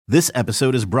This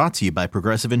episode is brought to you by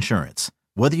Progressive Insurance.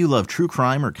 Whether you love true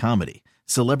crime or comedy,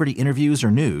 celebrity interviews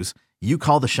or news, you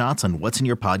call the shots on what's in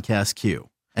your podcast queue.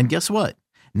 And guess what?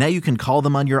 Now you can call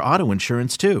them on your auto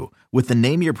insurance too with the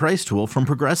Name Your Price tool from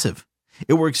Progressive.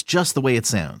 It works just the way it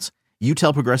sounds. You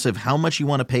tell Progressive how much you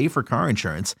want to pay for car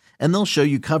insurance, and they'll show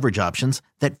you coverage options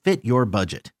that fit your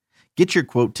budget. Get your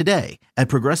quote today at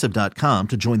Progressive.com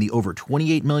to join the over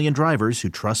 28 million drivers who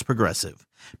trust Progressive.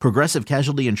 Progressive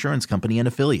Casualty Insurance Company and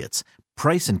Affiliates.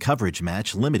 Price and coverage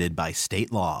match limited by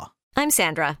state law. I'm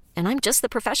Sandra, and I'm just the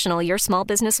professional your small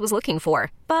business was looking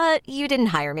for. But you didn't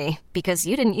hire me because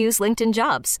you didn't use LinkedIn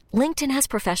Jobs. LinkedIn has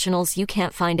professionals you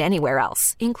can't find anywhere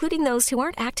else, including those who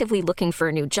aren't actively looking for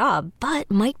a new job, but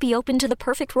might be open to the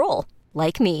perfect role,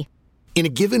 like me. In a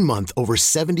given month, over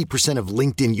 70% of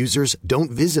LinkedIn users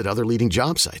don't visit other leading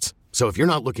job sites. So if you're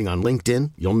not looking on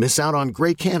LinkedIn, you'll miss out on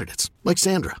great candidates like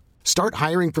Sandra. Start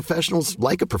hiring professionals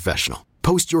like a professional.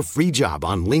 Post your free job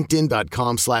on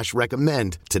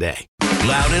linkedin.com/recommend today.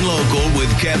 Loud and Local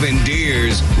with Kevin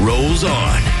Deers rolls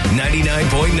on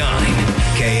 99.9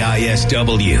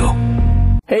 KISW.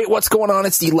 Hey, what's going on?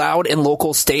 It's the Loud and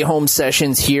Local Stay Home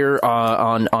Sessions here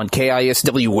on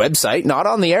KISW website. Not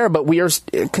on the air, but we are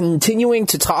continuing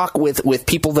to talk with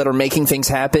people that are making things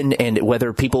happen, and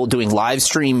whether people doing live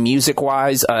stream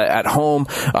music-wise at home,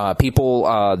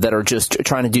 people that are just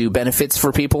trying to do benefits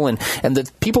for people, and the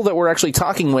people that we're actually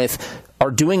talking with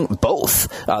are doing both.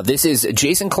 This is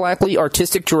Jason Kalachley,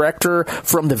 Artistic Director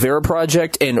from the Vera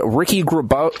Project, and Ricky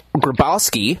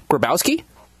Grabowski?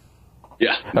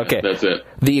 Yeah, okay. That's it.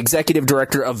 The Executive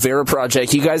Director of Vera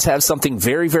Project. You guys have something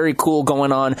very, very cool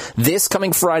going on this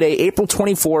coming Friday, April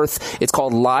 24th. It's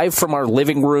called Live from Our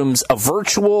Living Rooms, a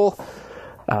virtual...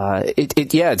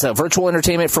 it's a virtual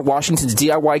entertainment for Washington's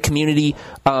DIY community.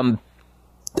 I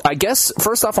guess,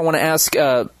 first off, I want to ask...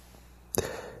 can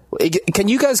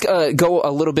you guys go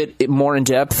a little bit more in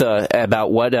depth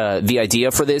about what the idea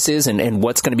for this is and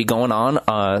what's going to be going on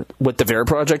with the Vera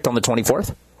Project on the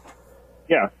 24th?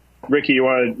 Yeah. Ricky, you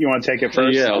want to take it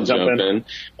first? Yeah, I'll jump in.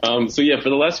 For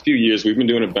the last few years, we've been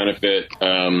doing a benefit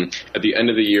at the end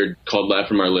of the year called Live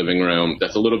from Our Living Room.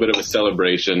 That's a little bit of a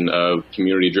celebration of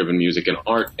community-driven music and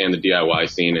art and the DIY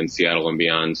scene in Seattle and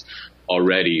beyond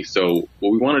already. So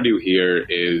what we want to do here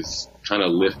is kind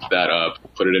of lift that up,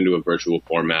 put it into a virtual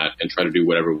format, and try to do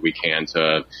whatever we can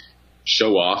to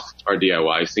show off our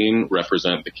DIY scene,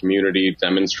 represent the community,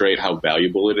 demonstrate how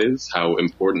valuable it is, how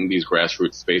important these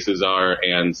grassroots spaces are,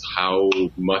 and how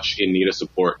much in need of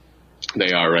support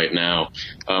they are right now.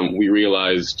 We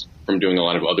realized from doing a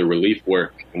lot of other relief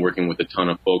work and working with a ton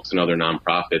of folks and other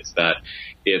nonprofits that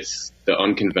it's the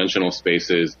unconventional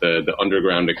spaces, the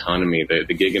underground economy,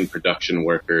 the gig and production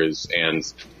workers and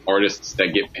artists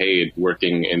that get paid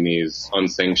working in these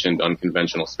unsanctioned,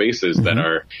 unconventional spaces that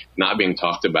are not being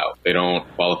talked about. They don't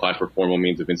qualify for formal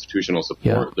means of institutional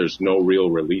support. Yeah. There's no real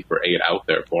relief or aid out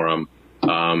there for them.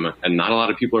 And not a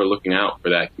lot of people are looking out for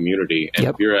that community.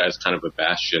 And Vera is kind of a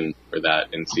bastion for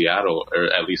that in Seattle, or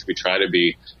at least we try to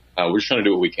be. We're just trying to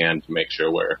do what we can to make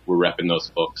sure we're repping those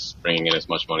folks, bringing in as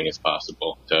much money as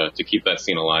possible to keep that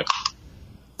scene alive.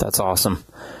 That's awesome.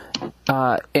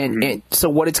 And so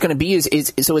what it's going to be is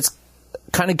it's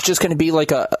kind of just going to be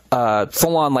like a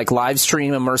full-on like live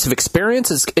stream immersive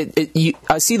experience.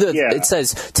 I see it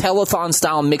says telethon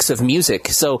style mix of music.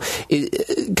 So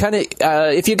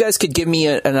if you guys could give me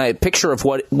a picture of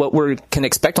what we can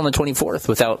expect on the 24th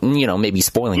without maybe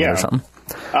spoiling it or something.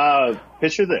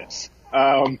 Picture this.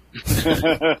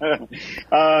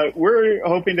 We're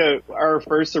hoping our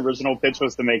first original pitch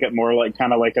was to make it more like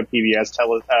kind of like a PBS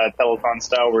telethon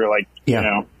style.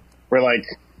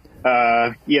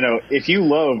 If you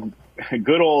love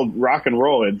good old rock and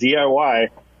roll at DIY,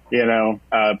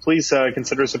 please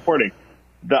consider supporting.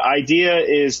 The idea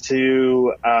is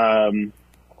to have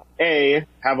a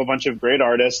bunch of great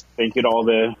artists. Thank you to all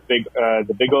the big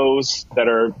O's that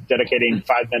are dedicating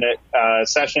 5-minute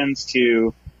sessions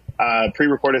to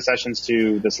pre-recorded sessions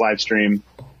to this live stream.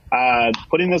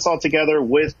 Putting this all together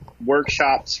with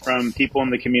workshops from people in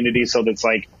the community, so that's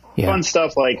like fun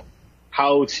stuff like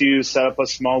how to set up a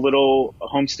small little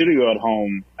home studio at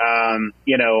home, a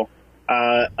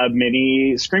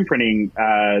mini screen printing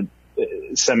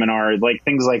seminar, like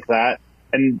things like that.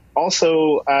 And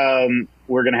also,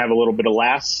 we're going to have a little bit of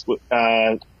laughs.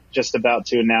 Just about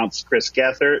to announce Chris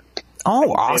Gethert.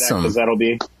 Oh, awesome! Because that'll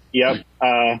be going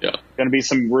to be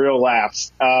some real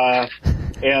laughs. Other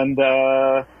than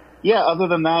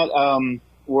that,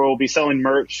 we'll be selling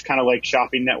merch, kind of like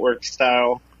Shopping Network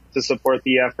style, to support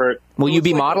the effort. Will you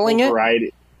be modeling it?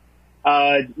 Variety.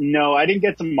 No, I didn't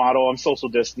get to model. I'm social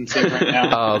distancing right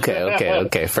now. Oh,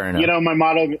 okay. Fair enough. You know, my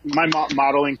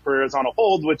modeling career is on a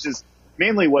hold, which is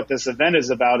mainly what this event is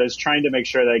about, is trying to make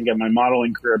sure that I can get my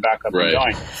modeling career back up and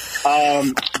going.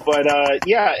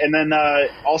 Yeah, and then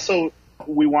also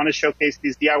we want to showcase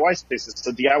these DIY spaces.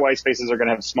 So DIY spaces are going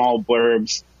to have small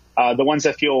blurbs, the ones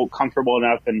that feel comfortable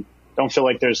enough and don't feel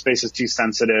like their space is too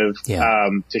sensitive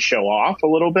to show off a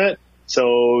little bit.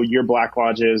 So your Black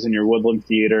Lodges and your Woodland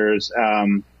Theaters,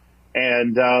 and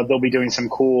they'll be doing some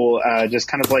cool, just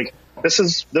kind of like, this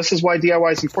is why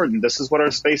DIY is important. This is what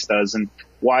our space does and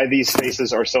why these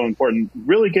spaces are so important.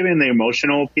 Really giving the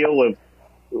emotional appeal of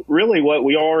really what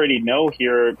we already know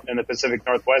here in the Pacific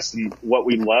Northwest and what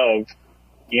we love,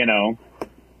 you know,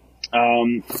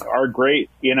 our great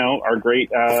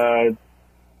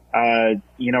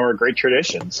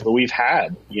traditions that we've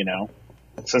had, you know,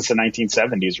 since the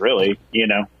 1970s, really, you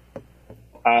know.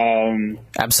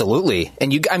 Absolutely.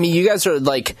 And you guys are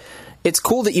like, it's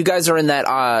cool that you guys are in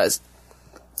that,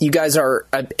 you guys are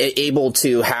able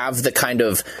to have the kind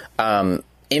of,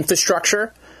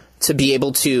 infrastructure to be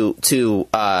able to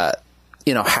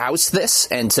house this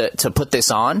and to put this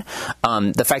on.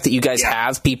 The fact that you guys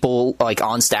have people like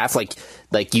on staff, like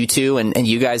you two, and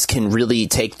you guys can really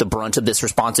take the brunt of this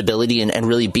responsibility and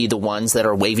really be the ones that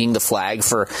are waving the flag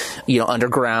for,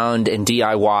 underground and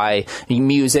DIY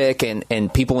music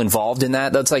and people involved in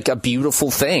that. That's like a beautiful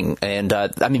thing. And,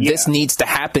 this needs to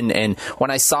happen. And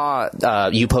when I saw,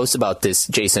 you post about this,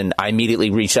 Jason, I immediately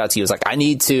reached out to you. I was like, I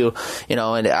need to,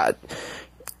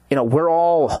 we're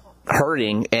all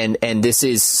hurting, and this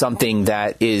is something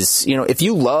that is, if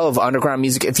you love underground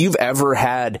music, if you've ever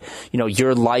had,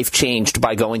 your life changed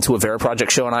by going to a Vera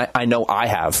Project show, and I know I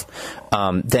have,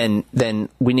 then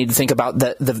we need to think about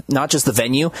the not just the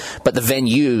venue, but the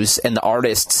venues and the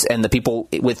artists and the people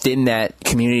within that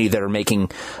community that are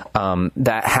making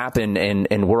that happen,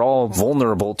 and we're all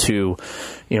vulnerable to,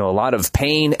 a lot of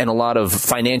pain and a lot of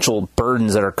financial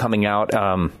burdens that are coming out.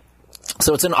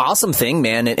 So it's an awesome thing,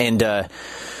 man, and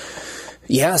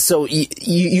yeah, so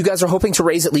you guys are hoping to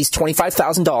raise at least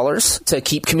 $25,000 to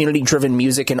keep community-driven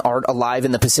music and art alive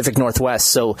in the Pacific Northwest.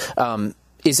 So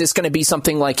is this going to be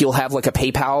something like you'll have like a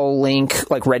PayPal link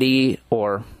like ready,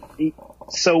 or?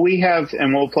 So we have,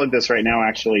 and we'll plug this right now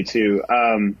actually too.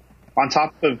 On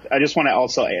top of, I just want to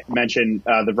also mention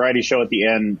the variety show at the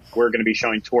end. We're going to be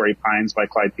showing Torrey Pines by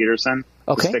Clyde Peterson.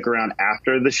 Okay. Stick around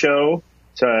after the show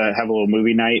to have a little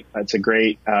movie night. It's a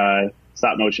great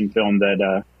stop-motion film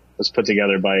that was put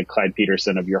together by Clyde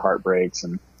Peterson of Your Heart Breaks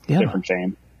and different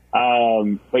fame.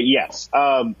 But yes,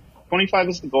 25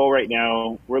 is the goal right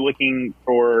now. We're looking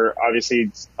for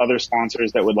obviously other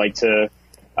sponsors that would like to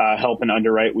help and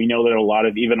underwrite. We know that a lot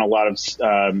of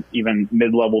even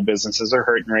mid-level businesses are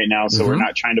hurting right now, so we're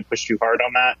not trying to push too hard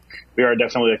on that. We are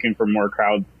definitely looking for more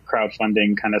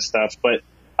crowdfunding kind of stuff, but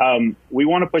we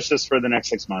want to push this for the next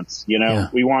 6 months.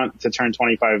 We want to turn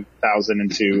 25,000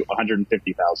 into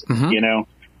 150,000.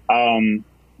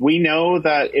 We know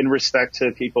that in respect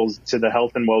to to the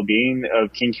health and well-being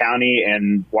of King County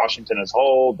and Washington as a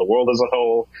whole, the world as a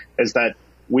whole, is that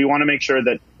we want to make sure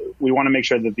that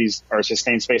these are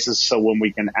sustained spaces. So when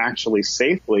we can actually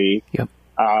safely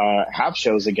have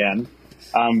shows again,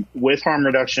 with harm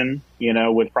reduction,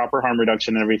 with proper harm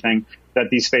reduction and everything, that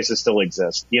these spaces still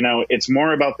exist. It's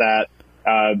more about that.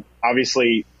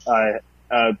 Obviously,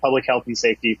 public health and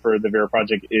safety for the Vera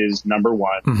Project is number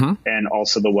one, and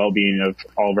also the well-being of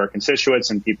all of our constituents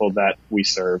and people that we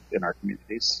serve in our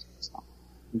communities. So.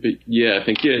 But yeah, I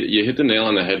think you hit the nail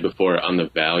on the head before on the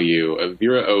value.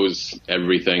 Vera owes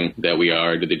everything that we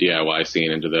are to the DIY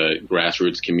scene and to the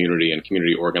grassroots community and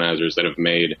community organizers that have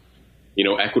made,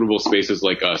 equitable spaces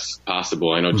like us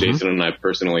possible. I know Jason and I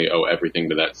personally owe everything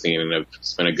to that scene and have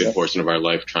spent a good portion of our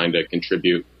life trying to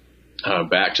contribute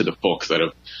back to the folks that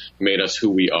have made us who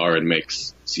we are and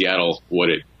makes Seattle what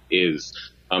it is.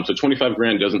 So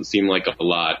 $25,000 doesn't seem like a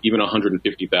lot. Even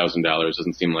 $150,000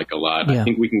 doesn't seem like a lot. Yeah. I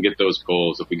think we can get those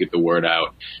goals if we get the word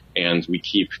out and we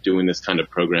keep doing this kind of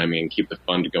programming and keep the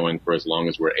fund going for as long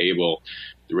as we're able.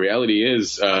 The reality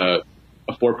is, a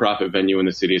for-profit venue in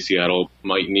the city of Seattle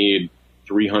might need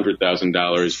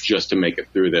 $300,000 just to make it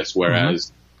through this,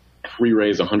 whereas if we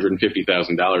raise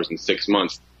 $150,000 in 6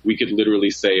 months, we could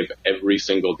literally save every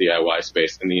single DIY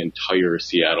space in the entire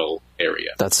Seattle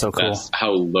area. That's so cool. That's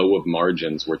how low of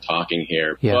margins we're talking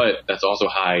here. Yeah. But that's also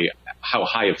how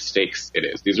high of stakes it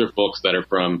is. These are folks that are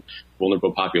from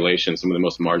vulnerable populations, some of the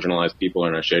most marginalized people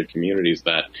in our shared communities,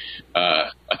 that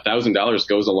 $1,000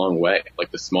 goes a long way.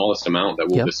 Like the smallest amount that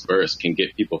we'll disperse can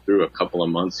get people through a couple of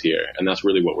months here. And that's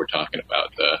really what we're talking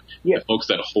about. The folks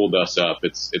that hold us up,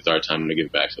 it's our time to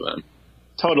give back to them.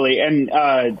 Totally. And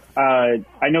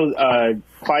I know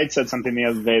Clyde said something the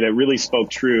other day that really spoke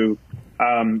true.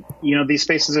 These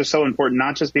spaces are so important,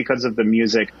 not just because of the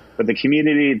music, but the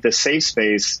community, the safe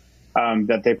space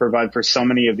that they provide for so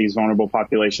many of these vulnerable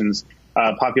populations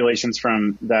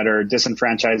that are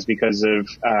disenfranchised because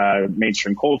of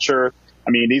mainstream culture.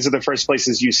 I mean, these are the first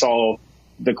places you saw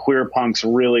the queer punks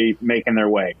really making their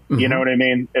way. Mm-hmm. You know what I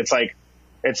mean? It's like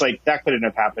that couldn't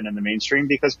have happened in the mainstream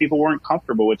because people weren't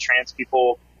comfortable with trans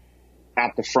people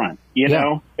at the front. You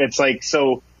know, it's like,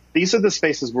 so these are the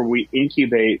spaces where we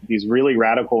incubate these really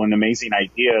radical and amazing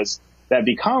ideas that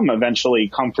become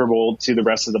eventually comfortable to the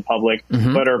rest of the public,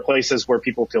 but are places where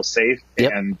people feel safe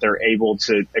and they're able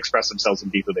to express themselves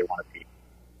and be who they want to be.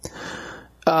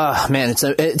 Man,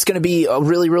 it's going to be a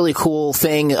really, really cool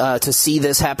thing to see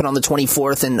this happen on the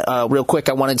 24th. And real quick,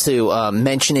 I wanted to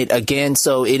mention it again.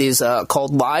 So it is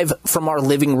called Live from Our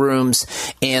Living Rooms.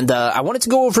 And I wanted to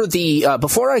go over the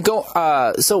before I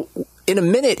go. So in a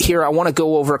minute here, I want to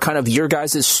go over kind of your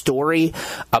guys' story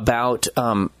about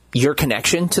your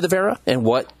connection to the Vera and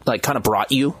what like kind of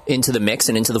brought you into the mix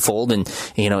and into the fold and,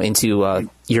 into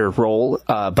your role.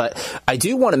 But I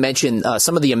do want to mention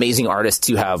some of the amazing artists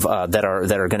you have that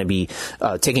are going to be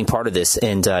taking part of this.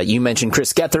 And you mentioned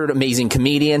Chris Gethard, amazing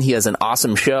comedian. He has an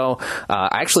awesome show.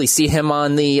 I actually see him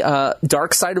on the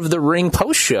Dark Side of the Ring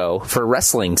post show for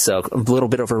wrestling. So a little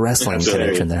bit of a wrestling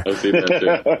connection there. I've seen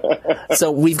that too.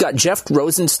 So we've got Jeff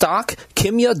Rosenstock,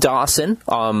 Kimya Dawson,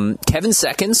 Kevin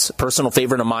Seconds, personal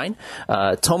favorite of mine,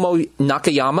 Tomo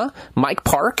Nakayama, Mike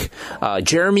Park,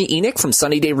 Jeremy Enoch from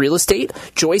Sunny Day Real Estate,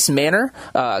 Joyce Manor,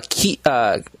 Kepi?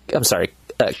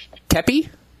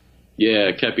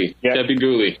 Yeah, Kepi. Yep. Kepi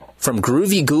Gooley. From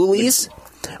Groovy Ghoulies.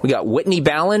 We got Whitney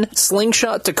Ballin,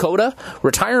 Slingshot Dakota,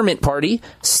 Retirement Party,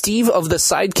 Steve of the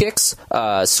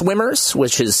Sidekicks, Swimmers,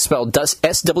 which is spelled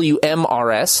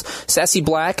SWMRS, Sassy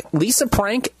Black, Lisa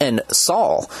Prank, and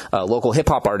Saul, local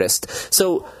hip-hop artist.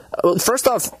 So, first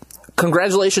off,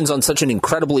 congratulations on such an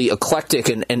incredibly eclectic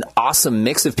and awesome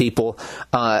mix of people.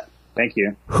 Thank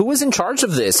you. Who was in charge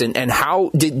of this, and how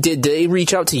did they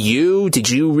reach out to you? Did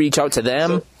you reach out to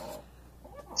them?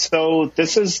 So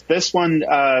this one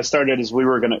started as we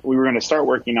were gonna start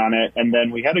working on it, and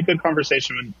then we had a good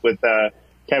conversation with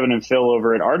Kevin and Phil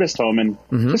over at Artist Home, and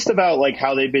just about like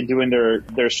how they've been doing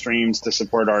their streams to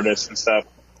support artists and stuff.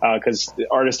 Because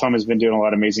Artist Home has been doing a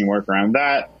lot of amazing work around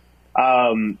that,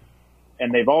 and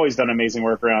they've always done amazing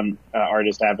work around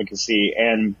artist advocacy.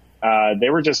 And they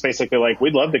were just basically like,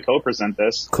 we'd love to co-present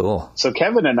this. Cool. So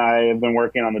Kevin and I have been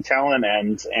working on the talent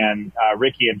end, and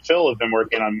Ricky and Phil have been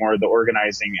working on more of the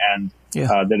organizing and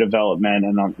the development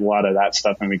and a lot of that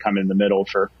stuff, and we come in the middle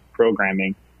for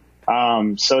programming.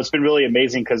 So it's been really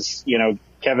amazing because,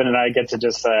 Kevin and I get to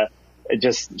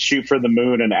just shoot for the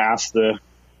moon and ask the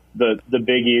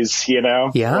biggies,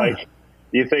 Yeah. Like,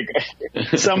 you think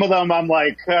some of them I'm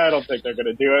like, I don't think they're going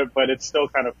to do it, but it's still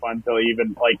kind of fun to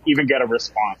even get a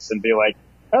response and be like,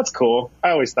 that's cool. I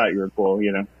always thought you were cool,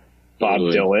 Bob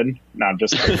Totally. Dylan. No, I'm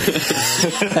just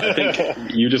I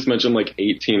think you just mentioned like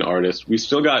 18 artists. We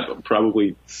still got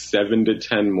probably 7 to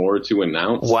 10 more to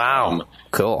announce. Wow.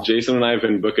 Cool. Jason and I have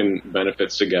been booking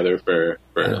benefits together for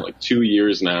like 2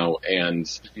 years now, and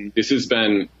this has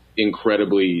been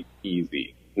incredibly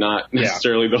easy. Not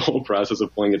necessarily the whole process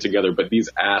of pulling it together, but these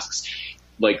asks,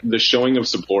 like the showing of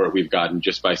support we've gotten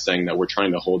just by saying that we're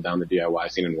trying to hold down the DIY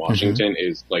scene in Washington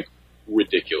is like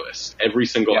ridiculous. Every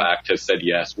single act has said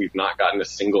yes. We've not gotten a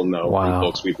single no from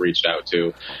folks we've reached out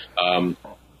to. And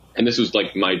this was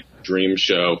like my dream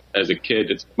show as a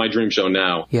kid. It's my dream show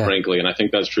now, frankly. And I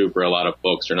think that's true for a lot of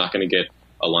folks. You're not going to get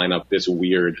a lineup this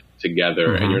weird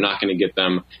together, and you're not going to get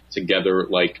them together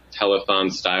like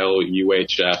telethon style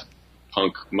UHF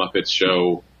punk Muppets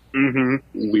show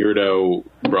weirdo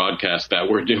broadcast that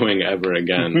we're doing ever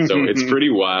again. So it's pretty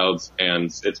wild,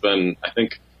 and it's been, I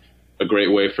think, a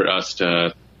great way for us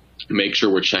to make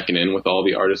sure we're checking in with all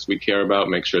the artists we care about,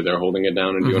 make sure they're holding it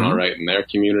down and doing all right in their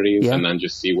communities, and then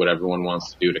just see what everyone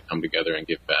wants to do to come together and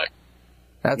give back.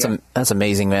 That's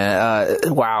amazing,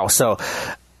 man. Wow. So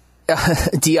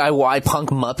DIY punk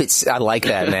Muppets. I like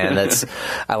that, man.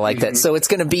 I like that. So it's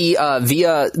going to be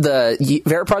via the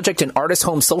Vera Project and Artist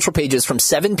Home social pages from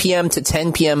 7 p.m. to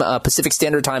 10 p.m. Pacific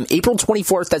Standard Time, April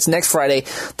 24th. That's next Friday.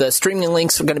 The streaming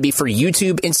links are going to be for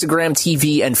YouTube, Instagram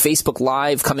TV, and Facebook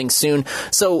Live coming soon.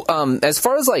 So as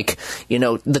far as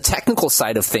the technical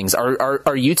side of things,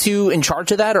 are you two in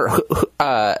charge of that, or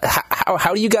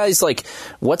how do you guys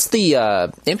what's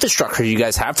the infrastructure you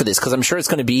guys have for this? Because I'm sure it's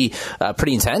going to be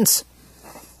pretty intense.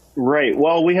 Right.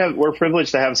 Well, we're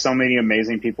privileged to have so many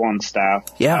amazing people on staff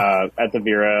at the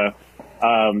Vera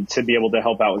to be able to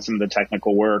help out with some of the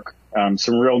technical work.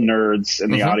 Some real nerds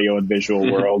in the audio and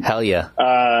visual world. Hell yeah.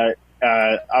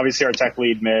 Obviously, our tech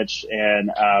lead, Mitch,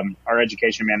 and our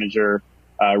education manager,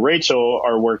 Rachel,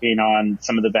 are working on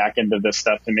some of the back end of this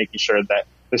stuff to making sure that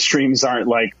the streams aren't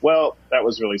that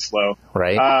was really slow.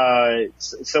 Right.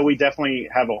 So we definitely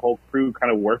have a whole crew kind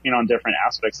of working on different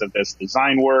aspects of this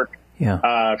design work.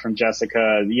 Yeah. From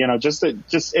Jessica,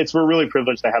 we're really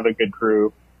privileged to have a good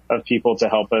crew of people to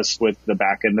help us with the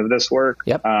back end of this work.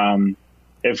 Yep.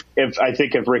 If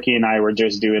Ricky and I were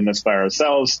just doing this by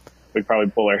ourselves, we'd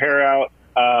probably pull our hair out.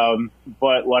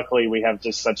 But luckily we have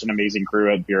just such an amazing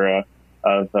crew at Vera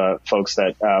of folks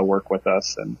that work with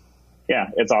us, and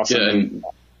it's awesome. Yeah, and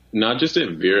not just at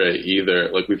Vera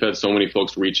either. We've had so many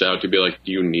folks reach out to be like,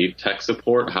 do you need tech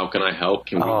support? How can I help?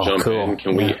 Can we jump in?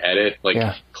 Can we edit?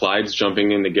 Clyde's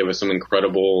jumping in to give us some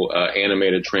incredible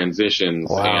animated transitions.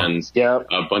 Wow. And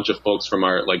a bunch of folks from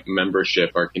our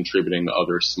membership are contributing to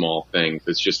other small things.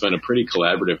 It's just been a pretty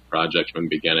collaborative project from the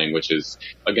beginning, which is,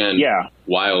 again,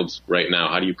 wild right now.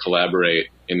 How do you collaborate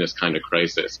in this kind of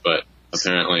crisis? But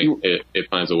apparently it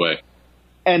finds a way.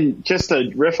 And just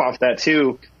to riff off that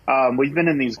too, we've been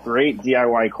in these great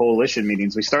DIY coalition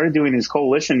meetings. We started doing these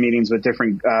coalition meetings with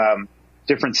different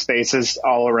spaces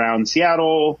all around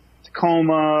Seattle,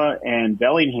 Tacoma, and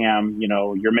Bellingham.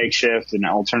 Your Makeshift and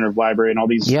Alternative Library and all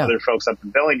these other folks up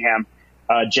in Bellingham.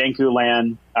 Janku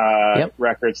Land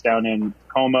Records down in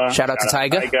Tacoma. Shout out to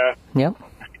Tyga. Yep.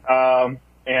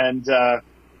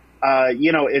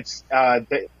 It's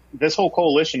this whole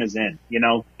coalition is in.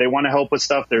 They want to help with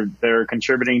stuff. They're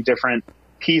contributing different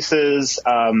pieces,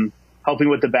 helping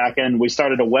with the back end. We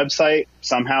started a website.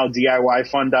 Somehow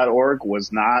DIYfund.org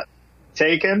was not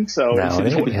taken, so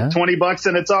 $20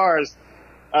 and it's ours.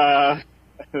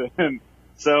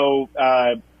 So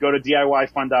go to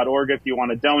DIYfund.org if you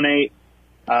want to donate.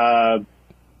 But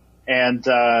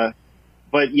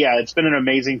it's been an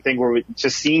amazing thing where we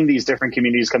just seeing these different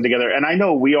communities come together. And I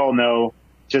know we all know.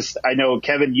 I know,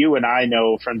 Kevin, you and I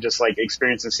know from just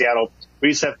experience in Seattle, we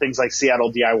used to have things like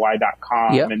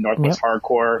SeattleDIY.com and Northwest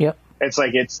Hardcore. Yep.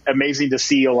 It's amazing to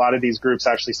see a lot of these groups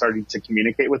actually starting to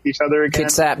communicate with each other again.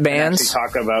 Kitsap Bands.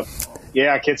 Talk about,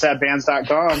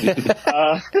 kitsapbands.com.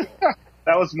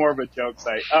 That was more of a joke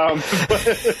site.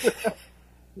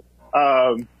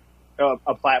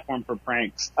 A platform for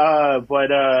pranks.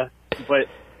 But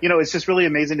it's just really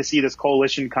amazing to see this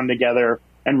coalition come together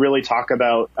and really talk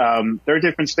about their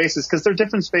different spaces, because their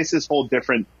different spaces hold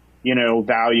different,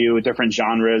 value, different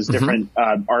genres, different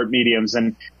art mediums.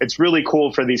 And it's really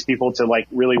cool for these people to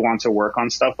really want to work on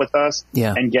stuff with us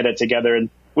and get it together. And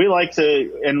we like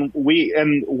to, and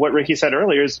what Ricky said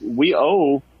earlier is we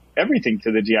owe everything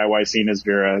to the DIY scene as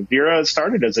Vera. Vera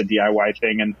started as a DIY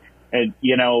thing and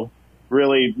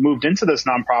really moved into this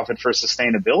nonprofit for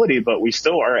sustainability, but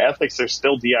our ethics are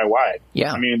still DIY.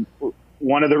 Yeah. I mean,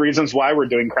 one of the reasons why we're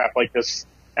doing crap like this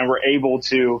and we're able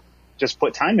to just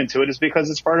put time into it is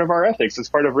because it's part of our ethics. It's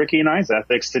part of Ricky and I's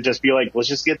ethics to just be let's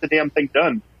just get the damn thing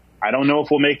done. I don't know if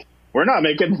we're not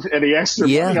making any extra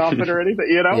money off it or anything,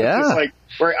 Yeah.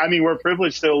 It's we're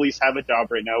privileged to at least have a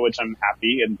job right now, which I'm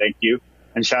happy and thank you.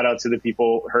 And shout out to the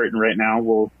people hurting right now.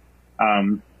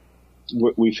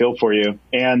 We feel for you.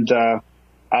 And,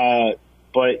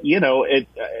 but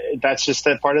that's just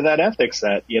a part of that ethics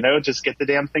that, just get the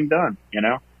damn thing done,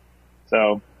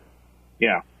 So,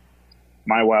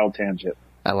 my wild tangent.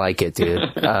 I like it,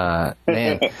 dude.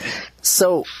 Man.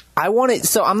 So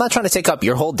I'm not trying to take up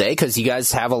your whole day because you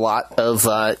guys have a lot of,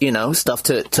 stuff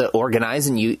to organize,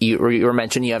 and you were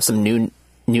mentioning you have some new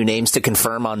names to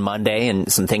confirm on Monday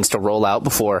and some things to roll out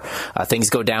before things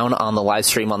go down on the live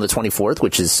stream on the 24th,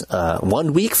 which is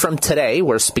 1 week from today.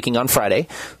 We're speaking on Friday.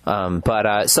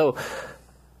 So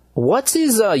what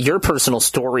is your personal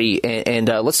story? And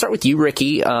let's start with you,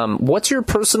 Ricky. What's your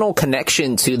personal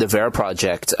connection to the Vera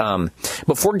Project?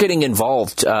 Before getting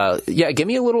involved, give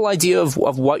me a little idea of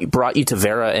what brought you to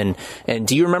Vera. And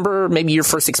do you remember maybe your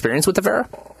first experience with the Vera?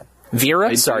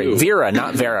 Vera? Sorry, Vera,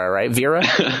 not Vera, right? Vera?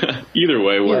 Either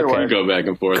way, we can go back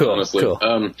and forth, honestly. Cool.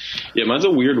 Yeah, mine's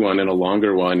a weird one and a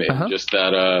longer one. It's just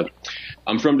that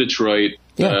I'm from Detroit.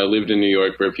 Lived in New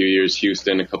York for a few years,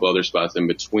 Houston, a couple other spots in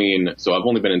between. So I've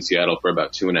only been in Seattle for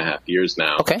about 2.5 years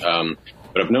now. Okay.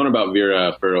 But I've known about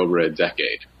Vera for over a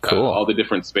decade. Cool. All the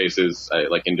different spaces,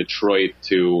 like in Detroit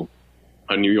to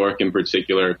New York in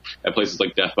particular, at places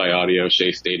like Death by Audio,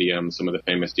 Shea Stadium, some of the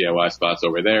famous DIY spots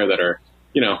over there that are,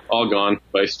 all gone.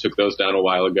 Vice took those down a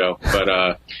while ago.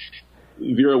 But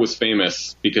Vera was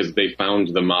famous because they found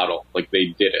the model. Like, they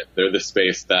did it. They're the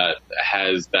space that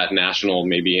has that national,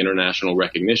 maybe international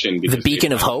recognition. Because the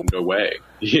beacon of hope. Away.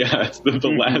 Yeah, it's the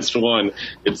last one.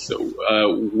 It's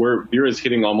Vera's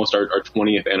hitting almost our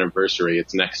 20th anniversary.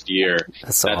 It's next year.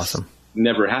 That's awesome.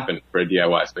 Never happened for a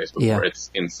DIY space before. Yeah.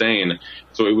 It's insane.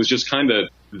 So it was just kind of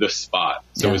the spot.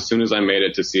 So as soon as I made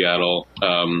it to Seattle,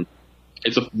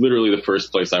 it's literally the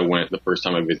first place I went the first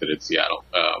time I visited Seattle.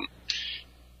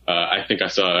 I think I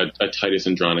saw a Titus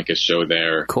Andronicus show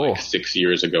there like 6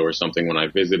 years ago or something when I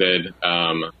visited.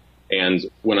 And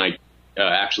when I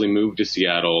actually moved to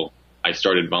Seattle, I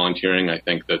started volunteering, I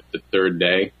think, the third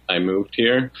day I moved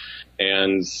here.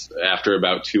 And after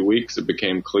about 2 weeks, it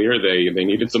became clear they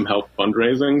needed some help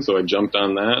fundraising. So I jumped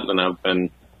on that, and I've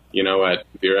been, at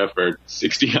Vera for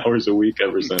 60 hours a week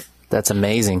ever since. That's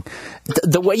amazing.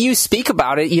 The way you speak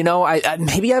about it, I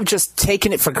maybe I've just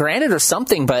taken it for granted or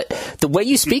something, but the way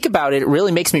you speak about it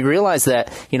really makes me realize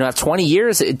that, after 20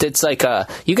 years, it's like,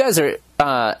 you guys are,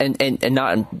 and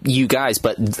not you guys,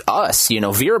 but us,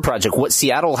 Vera Project, what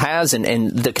Seattle has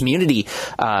and the community,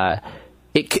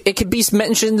 it could be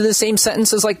mentioned in the same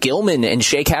sentence as like Gilman and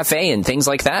Shea Cafe and things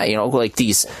like that, like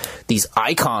these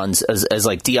icons as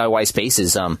like DIY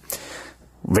spaces.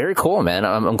 Very cool, man.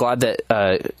 I'm glad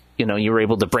that, you were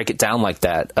able to break it down like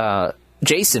that.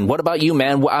 Jason, what about you,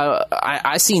 man?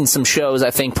 I seen some shows,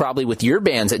 I think, probably with your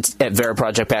bands at Vera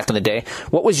Project back in the day.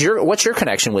 What's your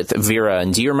connection with Vera,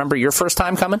 and do you remember your first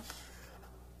time coming?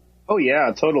 Oh,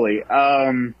 yeah, totally.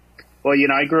 Well,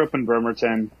 I grew up in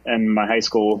Bremerton in my high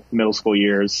school, middle school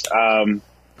years.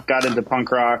 Got into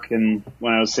punk rock when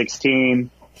I was 16,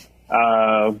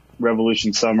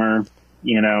 Revolution Summer,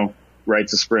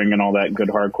 Rites of Spring and all that good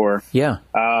hardcore. Yeah.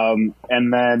 And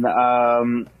then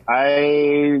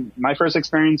my first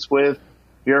experience with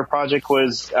Vera Project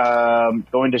was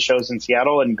going to shows in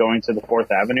Seattle and going to the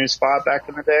 4th Avenue spot back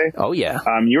in the day. Oh yeah.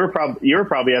 You were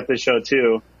probably at this show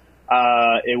too.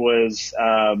 It was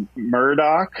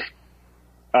Murdoch,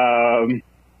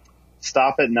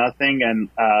 Stop at Nothing, and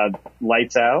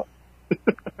Lights Out.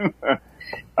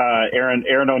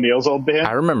 Aaron O'Neill's old band.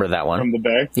 I remember that one from the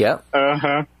Bay. Yeah.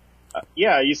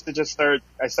 Yeah, I used to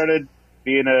I started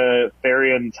being a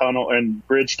ferry and tunnel and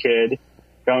bridge kid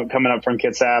coming up from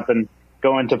Kitsap and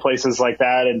going to places like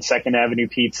that and 2nd Avenue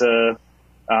Pizza.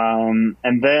 And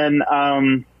then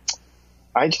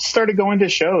I just started going to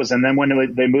shows. And then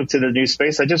when they moved to the new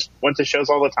space, I just went to shows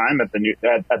all the time at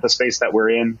the space that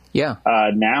we're in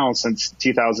now since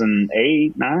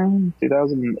 2008.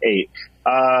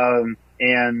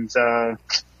 And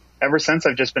ever since,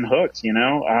 I've just been hooked,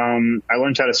 I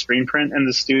learned how to screen print in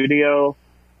the studio.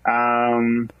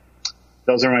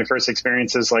 Those are my first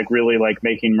experiences, like really like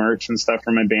making merch and stuff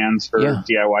for my bands for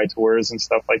DIY tours and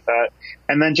stuff like that.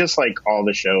 And then just like all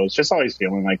the shows, just always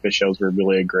feeling like the shows were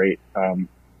really a great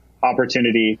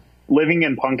opportunity. Living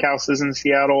in punk houses in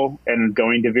Seattle and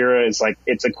going to Vera is like,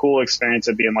 it's a cool experience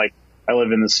of being like, I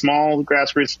live in the small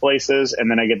grassroots places, and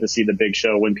then I get to see the big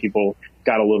show when people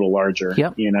got a little larger,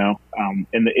 in the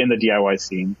DIY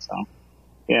scene. So,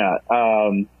 yeah.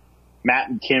 Matt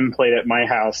and Kim played at my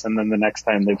house, and then the next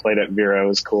time they played at Vera, it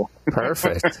was cool.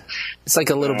 Perfect. It's like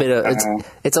a little bit of,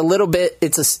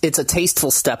 it's a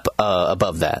tasteful step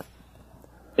above that.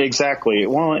 Exactly.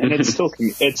 Well, and it's still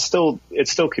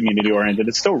community oriented.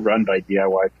 It's still run by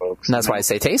DIY folks. And that's why I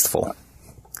say tasteful.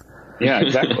 Yeah,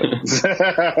 exactly.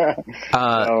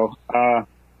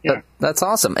 That's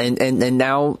awesome. And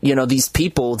now, these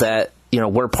people that,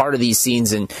 we're part of these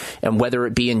scenes and whether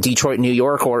it be in Detroit, New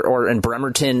York or in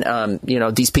Bremerton,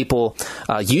 these people,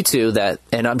 you two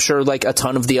and I'm sure like a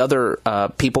ton of the other,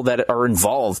 people that are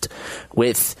involved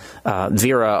with,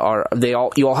 Vera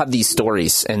you all have these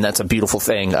stories, and that's a beautiful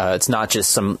thing. It's not just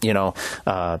some,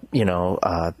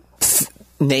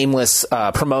 nameless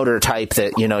promoter type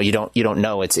that you don't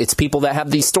know. It's people that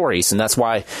have these stories, and that's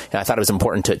why I thought it was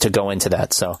important to go into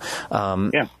that. So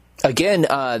again,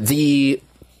 the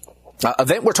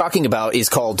event we're talking about is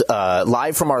called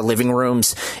Live from Our Living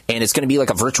Rooms, and it's going to be like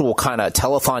a virtual kind of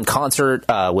telethon concert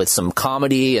with some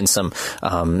comedy and some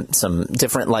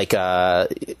different like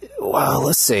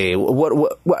let's see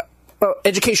what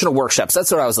educational workshops.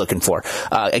 That's what I was looking for.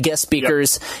 Guest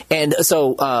speakers. Yep. And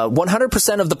so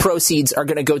 100% of the proceeds are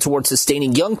going to go towards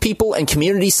sustaining young people and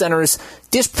community centers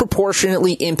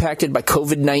disproportionately impacted by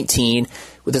COVID-19,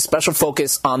 with a special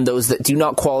focus on those that do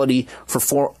not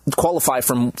qualify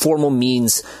from formal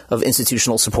means of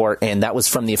institutional support. And that was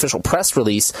from the official press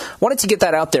release. Wanted to get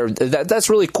that out there.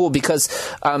 That's really cool because,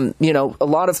 a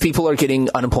lot of people are getting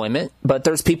unemployment, but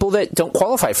there's people that don't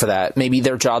qualify for that. Maybe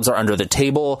their jobs are under the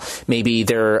table. Maybe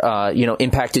they're,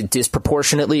 impacted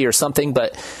disproportionately or something.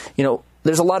 But,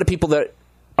 there's a lot of people that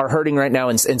are hurting right now,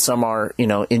 and some are,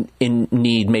 in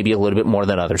need maybe a little bit more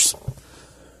than others.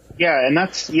 Yeah, and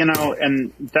that's, even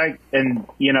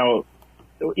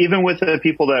with the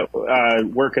people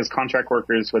that work as contract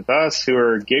workers with us who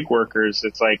are gig workers,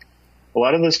 it's like a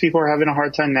lot of those people are having a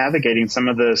hard time navigating some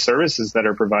of the services that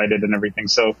are provided and everything.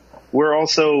 So we're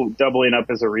also doubling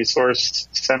up as a resource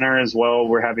center as well.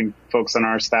 We're having folks on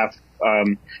our staff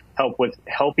help with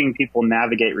helping people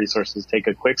navigate resources, take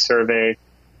a quick survey,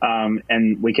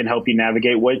 and we can help you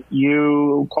navigate what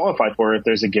you qualify for. If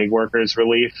there's a gig workers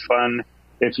relief fund,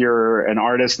 if you're an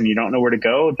artist and you don't know where to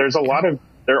go, there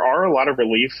are a lot of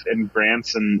relief and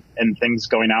grants and things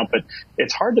going out, but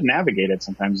it's hard to navigate it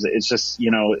sometimes. It's just,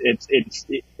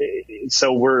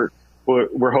 so we're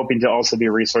hoping to also be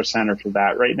a resource center for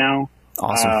that right now.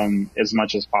 Awesome. As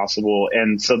much as possible.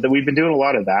 And so that we've been doing a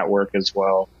lot of that work as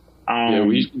well.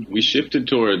 We shifted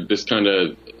toward this kind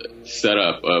of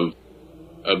setup of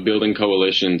building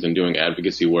coalitions and doing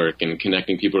advocacy work and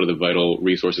connecting people to the vital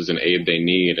resources and aid they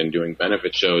need and doing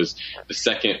benefit shows the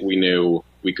second we knew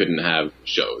we couldn't have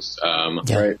shows.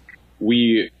 Right.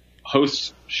 We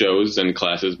host shows and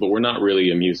classes, but we're not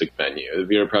really a music venue. The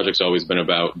Vera Project's always been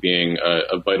about being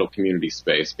a vital community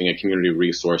space, being a community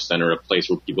resource center, a place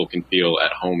where people can feel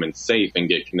at home and safe and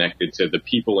get connected to the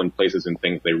people and places and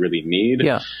things they really need.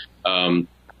 Yeah.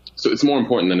 So it's more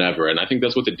important than ever. And I think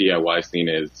that's what the DIY scene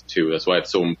is, too. That's why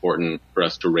it's so important for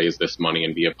us to raise this money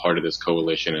and be a part of this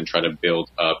coalition and try to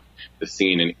build up the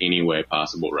scene in any way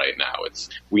possible right now.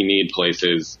 We need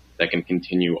places that can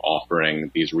continue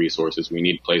offering these resources. We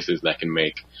need places that can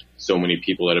make so many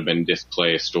people that have been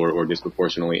displaced or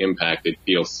disproportionately impacted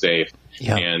feel safe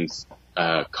and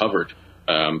covered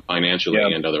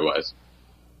financially and otherwise.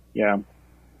 Yeah.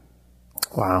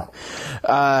 Wow.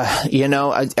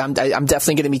 I'm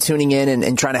definitely going to be tuning in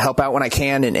and trying to help out when I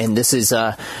can. And this is,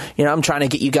 I'm trying to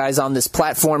get you guys on this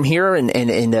platform here and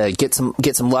get some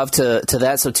love to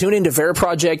that. So tune into Vera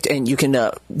Project, and you can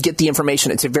get the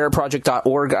information at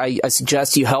veraproject.org. I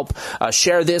suggest you help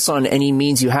share this on any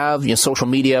means you have, social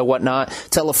media, whatnot.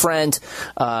 Tell a friend,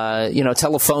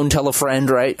 telephone, tell a friend,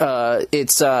 right?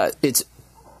 It's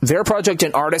Vera Project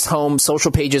and Artist Home social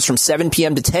pages from 7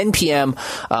 p.m. to 10 p.m.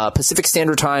 Pacific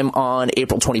Standard Time on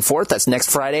April 24th. That's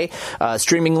next Friday.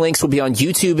 Streaming links will be on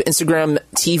YouTube, Instagram,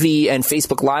 TV, and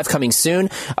Facebook Live coming soon.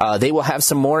 They will have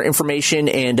some more information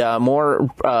and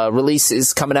more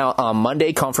releases coming out on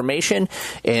Monday, confirmation.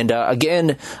 And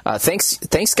again,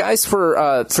 thanks guys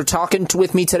for talking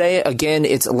with me today. Again,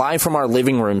 it's live from our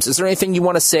living rooms. Is there anything you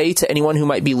want to say to anyone who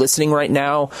might be listening right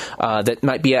now that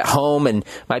might be at home and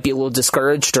might be a little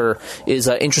discouraged or is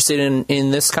interested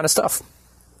in this kind of stuff?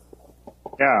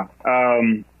 Yeah.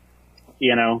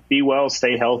 Be well,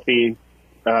 stay healthy,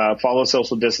 follow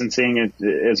social distancing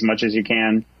as much as you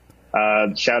can.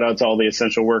 Shout out to all the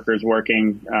essential workers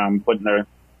working, putting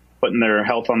their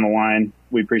health on the line.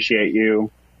 We appreciate you.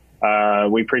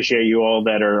 We appreciate you all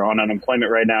that are on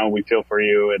unemployment right now. We feel for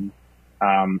you,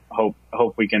 and hope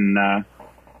we can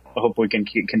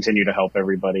continue to help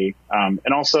everybody.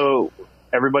 And also,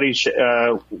 everybody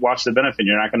watch The Benefit.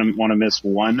 You're not going to want to miss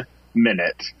 1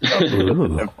 minute. So,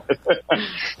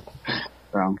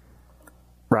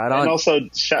 right on. And also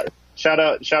shout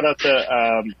out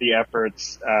to the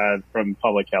efforts from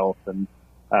public health and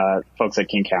folks at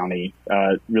King County,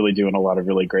 really doing a lot of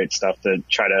really great stuff to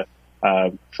try to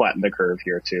flatten the curve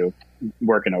here too,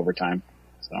 working overtime.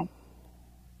 So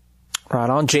right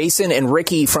on. Jason and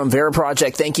Ricky from Vera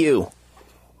Project, thank you.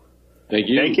 Thank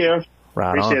you.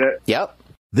 Right Appreciate it. Yep.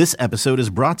 This episode is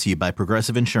brought to you by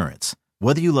Progressive Insurance.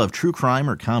 Whether you love true crime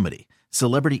or comedy,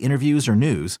 celebrity interviews or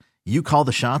news, you call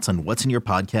the shots on what's in your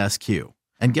podcast queue.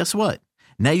 And guess what?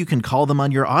 Now you can call them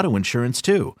on your auto insurance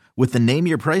too with the Name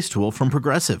Your Price tool from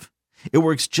Progressive. It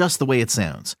works just the way it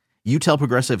sounds. You tell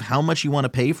Progressive how much you want to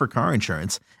pay for car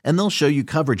insurance, and they'll show you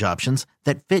coverage options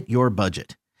that fit your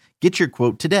budget. Get your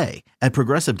quote today at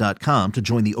Progressive.com to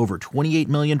join the over 28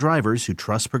 million drivers who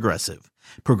trust Progressive.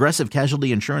 Progressive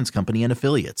Casualty Insurance Company and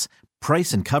Affiliates.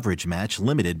 Price and coverage match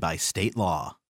limited by state law.